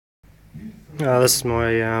This is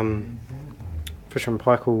my Fisher and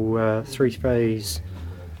paykel 3-phase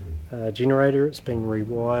generator. It's been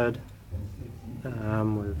rewired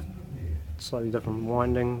with slightly different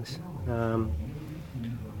windings.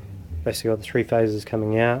 Basically got the 3 phases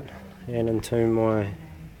coming out and into my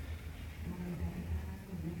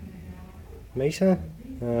meter.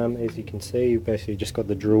 As you can see, you've basically just got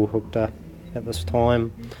the drill hooked up at this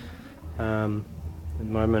time at the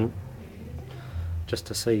moment, just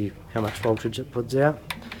to see how much voltage it puts out.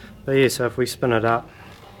 But yeah, so if we spin it up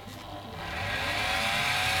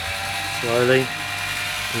slowly, you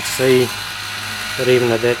can see that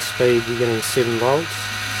even at that speed you're getting 7 volts,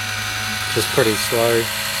 which is pretty slow.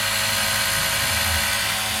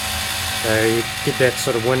 So you get that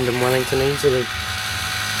sort of wind in Wellington easily.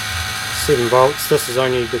 7 volts, this is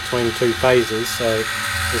only between 2 phases, so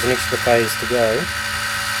there's an extra phase to go.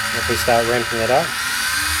 If we start ramping it up,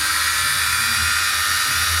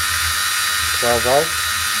 12 volts,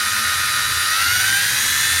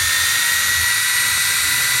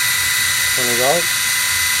 20 volts,